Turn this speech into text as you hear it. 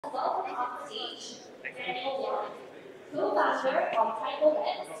Welcome on stage, Daniel Wang, co-founder of Taiko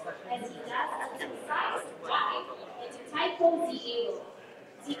Labs, as he does a concise dive into Taiko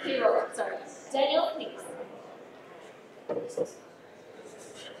ZK-Rollup. Sorry, Daniel, please.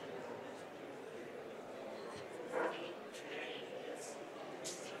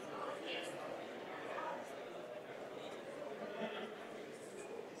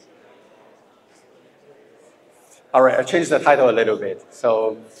 All right, I changed the title a little bit.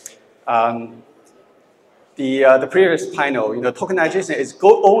 So the previous panel, tokenization is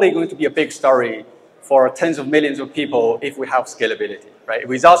only going to be a big story for tens of millions of people if we have scalability, right?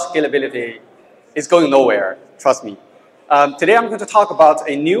 Without scalability, it's going nowhere, trust me. Today I'm going to talk about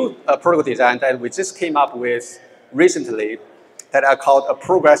a new protocol design that we just came up with recently that I called a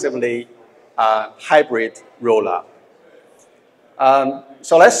progressively hybrid rollup.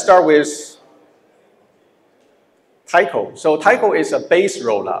 So let's start with Taiko. So Taiko is a base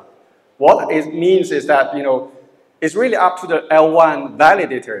rollup. What it means is that it's really up to the L1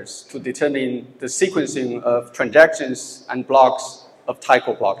 validators to determine the sequencing of transactions and blocks of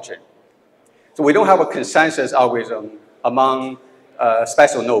Taiko blockchain. So we don't have a consensus algorithm among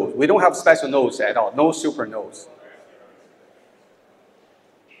special nodes. We don't have special nodes at all, no super nodes.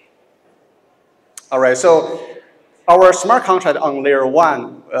 All right, so our smart contract on layer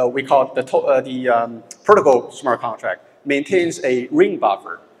 1, we call it the protocol smart contract, maintains a ring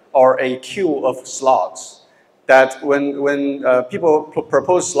buffer or a queue of slots that when people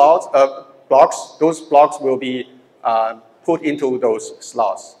propose blocks, those blocks will be put into those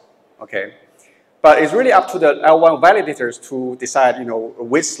slots, okay? But it's really up to the L1 validators to decide,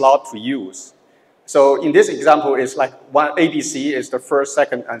 which slot to use. So in this example, it's like one ABC is the first,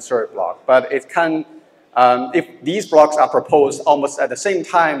 second, and third block, but it can if these blocks are proposed almost at the same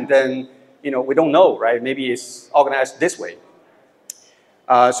time, then we don't know, right? Maybe it's organized this way.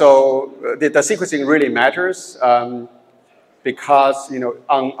 So the sequencing really matters because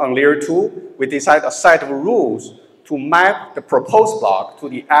on layer 2, we decide a set of rules to map the proposed block to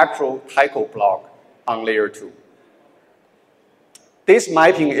the actual Taiko block on layer 2. This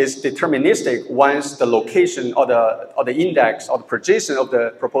mapping is deterministic once the location or the index or the position of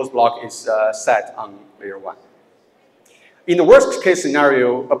the proposed block is set on layer 1. In the worst case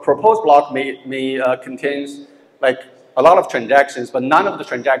scenario, a proposed block may contain like a lot of transactions, but none of the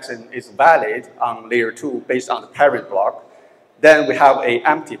transaction is valid on layer 2 based on the parent block. Then we have an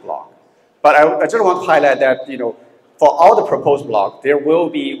empty block. But I just want to highlight that for all the proposed blocks, there will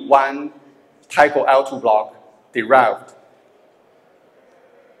be one Taiko L2 block derived.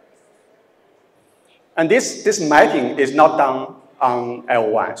 And this mapping is not done on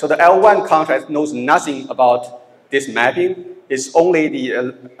L1. So the L1 contract knows nothing about this mapping. It's only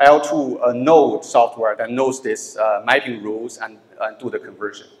the L2 node software that knows this mapping rules and do the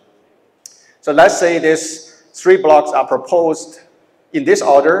conversion. So let's say these 3 blocks are proposed in this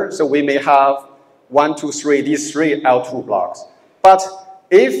order. So we may have 1, 2, 3, these 3 L2 blocks. But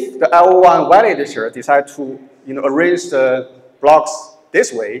if the L1 validator decides to arrange the blocks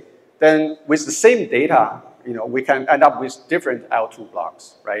this way, then with the same data, we can end up with different L2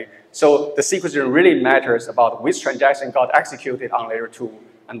 blocks, right? So the sequencing really matters about which transaction got executed on layer 2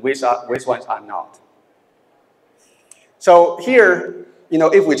 and which ones are not. So here,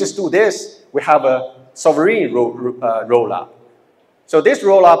 if we just do this, we have a sovereign rollup. So this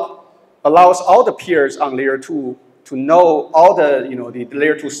rollup allows all the peers on layer 2 to know all the, the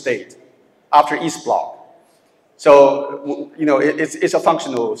layer 2 state after each block. So, it's a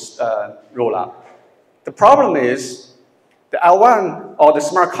functional rollup. The problem is the L1 or the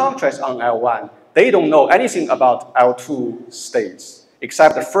smart contracts on L1, they don't know anything about L2 states,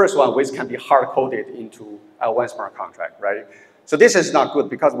 except the first one, which can be hard-coded into L1 smart contract, right? So this is not good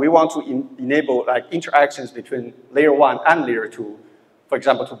because we want to enable interactions between layer 1 and layer 2, for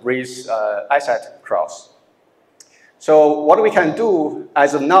example, to bridge asset cross. So what we can do,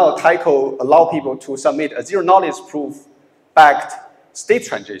 as of now, Taiko allow people to submit a zero-knowledge proof-backed state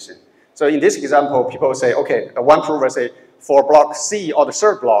transition. So in this example, people say, okay, the one prover say, for block C or the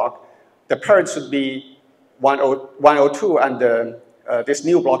third block, the parent should be 102, and this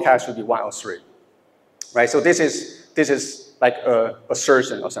new block hash should be 103, right? So this is like a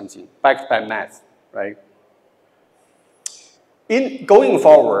assertion or something, backed by math, right? In going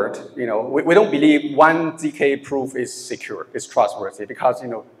forward, we don't believe one ZK proof is secure, is trustworthy, because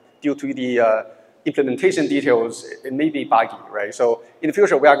due to the implementation details, it may be buggy, right? So in the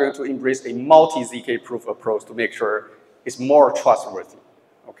future, we are going to embrace a multi-ZK proof approach to make sure it's more trustworthy.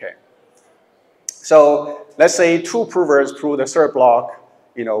 Okay. So let's say 2 provers prove the third block,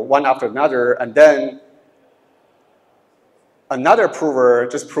 one after another, and then another prover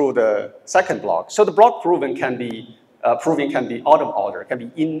just proved the second block. So the block proving can be out of order, can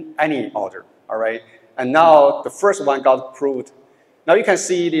be in any order, all right? And now the first one got proved. Now you can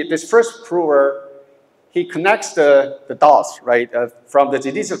see this first prover, he connects the dots, right, from the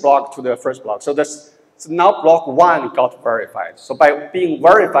decentralized block to the first block. So now block 1 got verified. So by being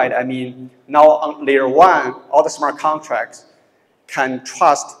verified, I mean now on layer 1, all the smart contracts can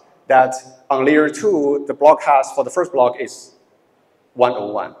trust that on layer 2, the block hash for the first block is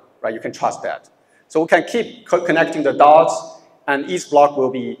 101, right? You can trust that. So we can keep connecting the dots, and each block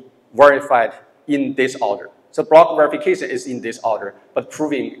will be verified in this order. So block verification is in this order, but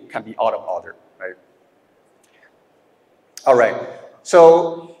proving can be out of order, right? All right.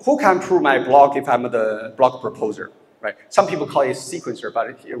 So who can prove my block if I'm the block proposer, right? Some people call it sequencer,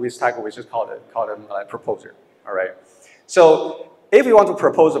 but here with Taiko, we just call them proposer, all right? So if you want to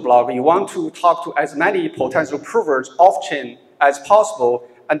propose a block, you want to talk to as many potential provers off-chain as possible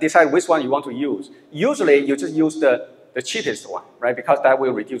and decide which one you want to use. Usually, you just use the cheapest one, right? Because that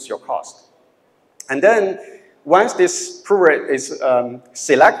will reduce your cost. And then once this prover is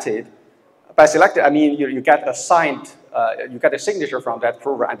selected, by selected, I mean you get assigned, you get a signature from that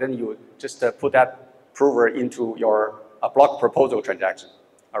prover, and then you just put that prover into your block proposal transaction,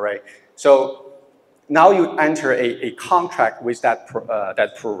 all right? So now you enter a contract with that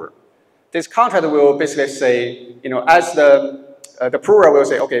prover. This contract will basically say, as the prover will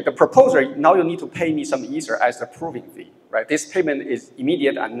say, okay, the proposer, now you need to pay me some Ether as the proving fee, right? This payment is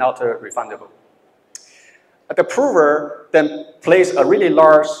immediate and not refundable. The prover then places a really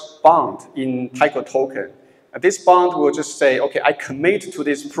large bond in Taiko token. This bond will just say, okay, I commit to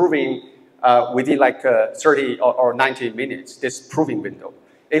this proving within like 30 or 90 minutes, this proving window.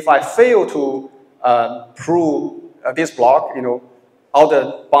 If I fail to prove this block, all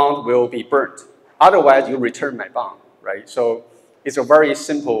the bond will be burnt. Otherwise, you return my bond, right? So it's a very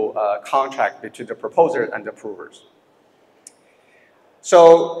simple contract between the proposer and the provers.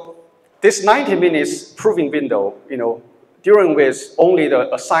 So this 90 minutes proving window, during which only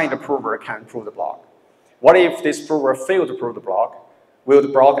the assigned prover can prove the block. What if this prover failed to prove the block? Will the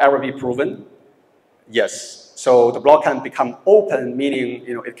block ever be proven? Yes. So the block can become open, meaning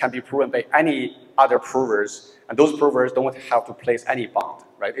it can be proven by any other provers, and those provers don't have to place any bond,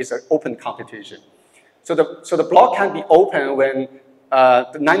 right? It's an open competition. So the block can be open when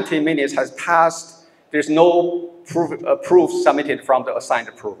the 90 minutes has passed. There's no proof submitted from the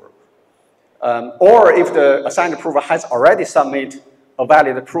assigned prover. Or if the assigned prover has already submitted a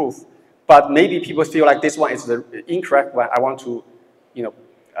valid proof, but maybe people feel like this one is the incorrect one, I want to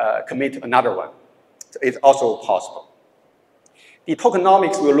commit another one. So it's also possible. The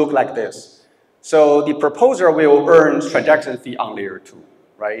tokenomics will look like this. So the proposer will earn transaction fee on layer 2,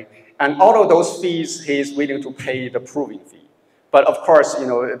 right? And all of those fees, he is willing to pay the proving fee. But of course,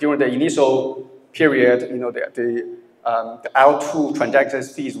 during the initial period, the L2 transaction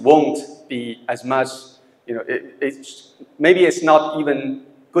fees won't be as much, maybe it's not even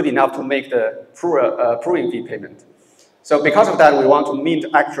good enough to make the proving fee payment. So because of that, we want to mint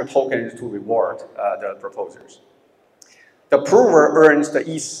extra tokens to reward the proposers. The prover earns the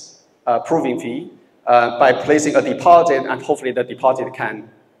ETH proving fee by placing a deposit, and hopefully the deposit can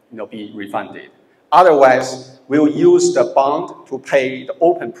be refunded. Otherwise, we'll use the bond to pay the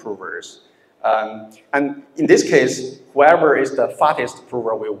open provers. And in this case, whoever is the fastest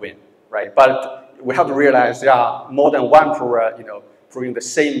prover will win, right? But we have to realize there are more than one prover, proving the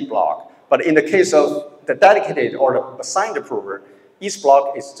same block. But in the case of the dedicated or the assigned prover, each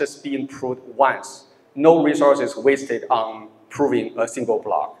block is just being proved once. No resources wasted on proving a single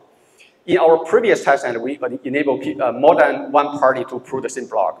block. In our previous test, we enable more than one party to prove the same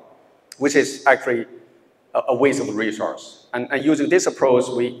block, which is actually a waste of resource. And using this approach,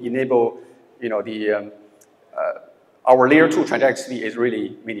 we enable our layer 2 transaction fee is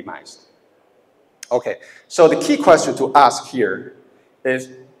really minimized. Okay, so the key question to ask here is,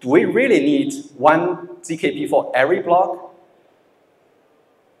 do we really need one ZKP for every block?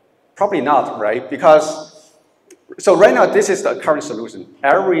 Probably not, right? Because, so right now, this is the current solution.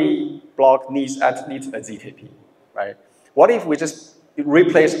 Every block needs at least a ZKP, right? What if we just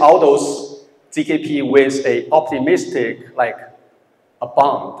replace all those ZKP with a optimistic, like a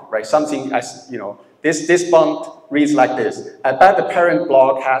bond, right? Something as, this bond reads like this. I bet the parent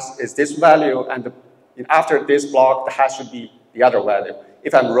block hash is this value, and after this block, the hash should be the other value.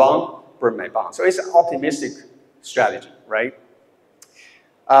 If I'm wrong, burn my bond. So it's an optimistic strategy, right?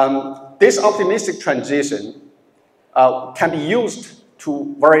 This optimistic transition can be used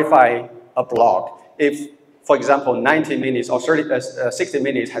to verify a block. If, for example, 90 minutes or 60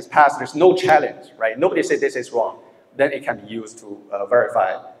 minutes has passed, there's no challenge, right? Nobody said this is wrong. then it can be used to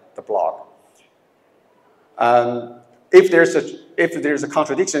verify the block. If there's a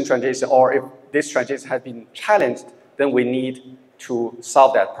contradiction transition, or if this transition has been challenged, then we need to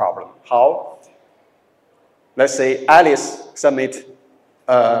solve that problem. How? Let's say Alice submits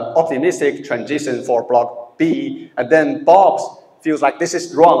optimistic transition for block B, and then Bob feels like this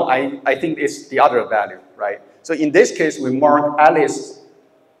is wrong. I think it's the other value, right? So in this case, we mark Alice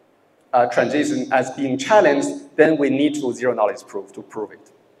transition as being challenged, then we need to zero knowledge proof to prove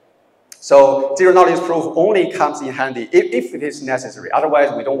it. So zero knowledge proof only comes in handy if it is necessary.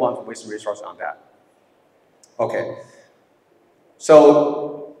 Otherwise, we don't want to waste resources on that. Okay.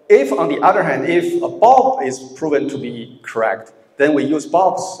 So if, on the other hand, if Bob is proven to be correct, then we use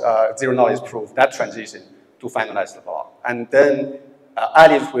Bob's zero knowledge proof, that transition, to finalize the block. And then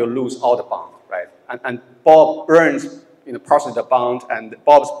Alice will lose all the bond, right? And Bob earns partially the bond and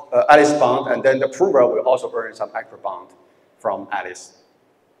Bob's Alice bond, and then the prover will also earn some extra bond from Alice.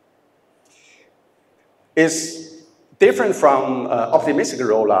 It's different from optimistic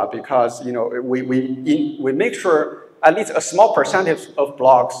rollup because we make sure at least a small percentage of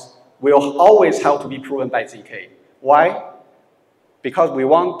blocks will always have to be proven by ZK. Why? Because we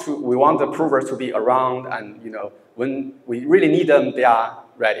want the provers to be around, and when we really need them, they are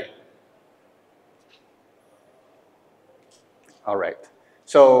ready. All right.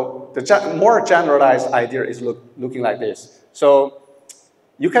 So the more generalized idea is looking like this. So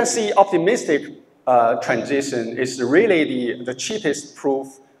you can see optimistic transition is really the cheapest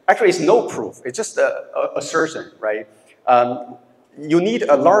proof. Actually, it's no proof. It's just an assertion, right? You need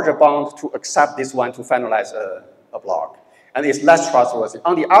a larger bond to accept this one to finalize a block, and it's less trustworthy.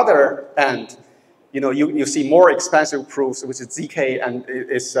 On the other end, you see more expensive proofs, which is ZK, and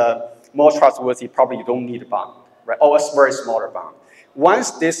it's more trustworthy. Probably you don't need a bond, right? Or a very smaller bond.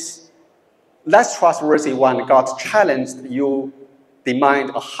 Once this less trustworthy one got challenged, you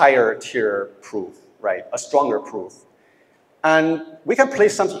demand a higher tier proof, right? A stronger proof. And we can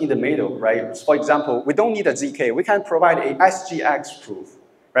place something in the middle, right? For example, we don't need a ZK. We can provide a SGX proof,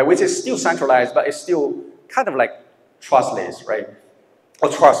 right? Which is still centralized, but it's still kind of like trustless, right? A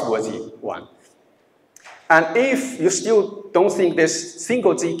trustworthy one. And if you still don't think this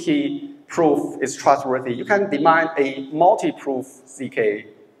single ZK proof is trustworthy, you can demand a multi-proof ZK,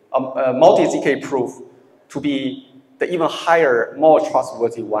 a multi-ZK proof to be the even higher, more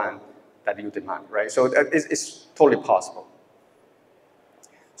trustworthy one that you demand, right? So it's totally possible.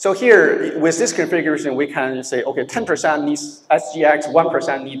 So here, with this configuration, we can say, okay, 10% needs SGX,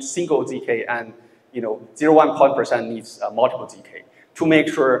 1% needs single ZK, and 0.1% needs multiple ZK to make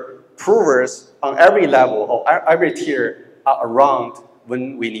sure provers on every level or every tier are around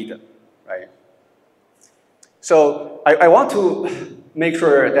when we need them, right? So I want to make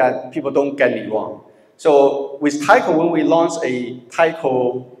sure that people don't get me wrong. So with Taiko, when we launch a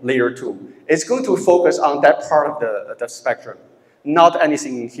Taiko layer 2, it's going to focus on that part of the spectrum, not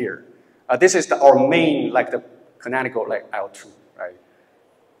anything here. This is our main, like the canonical L2, right?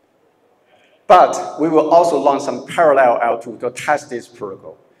 But we will also launch some parallel L2 to test this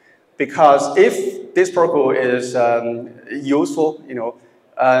protocol. Because if this protocol is useful,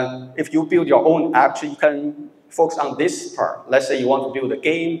 if you build your own app, you can focus on this part. Let's say you want to build a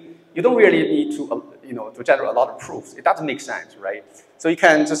game, you don't really need to, to generate a lot of proofs. It doesn't make sense, right? So you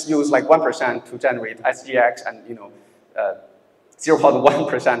can just use like 1% to generate SGX and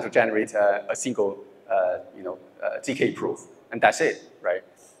 0.1% to generate a single ZK proof, and that's it, right?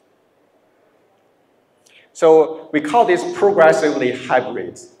 So we call this progressively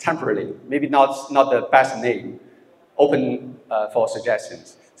hybrid, temporarily. Maybe not the best name, open for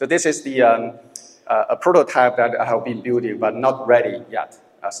suggestions. So this is the a prototype that I have been building, but not ready yet.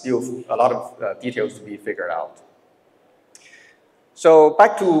 Still a lot of details to be figured out. So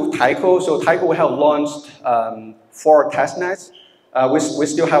back to Taiko. So Taiko, we have launched 4 testnets. We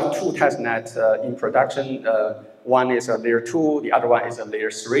still have 2 testnets in production. One is a layer 2, the other one is a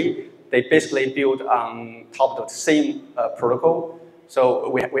layer 3. They basically build on top of the same protocol. So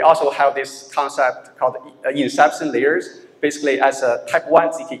we also have this concept called inception layers. Basically, as a type 1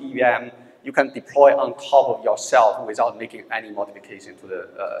 zkEVM, you can deploy on top of yourself without making any modification to the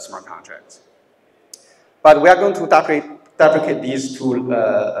smart contracts. But we are going to deprecate these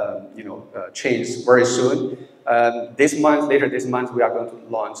 2 chains very soon. Later this month, we are going to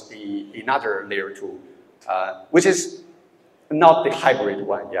launch another layer 2, which is not the hybrid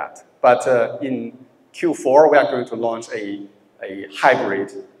one yet. But in Q4, we are going to launch a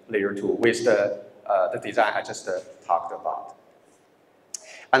hybrid layer 2 with the design I just talked about.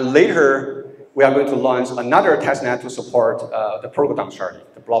 And later, we are going to launch another testnet to support the program sharding,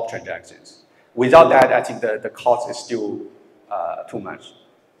 the blob transactions. Without that, I think the cost is still too much.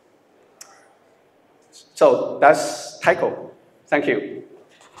 So that's Taiko. Thank you.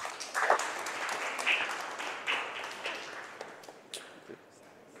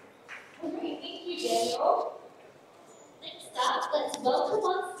 Okay, thank you, Daniel. Next up, let's welcome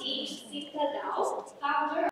on stage Sita Dao, founder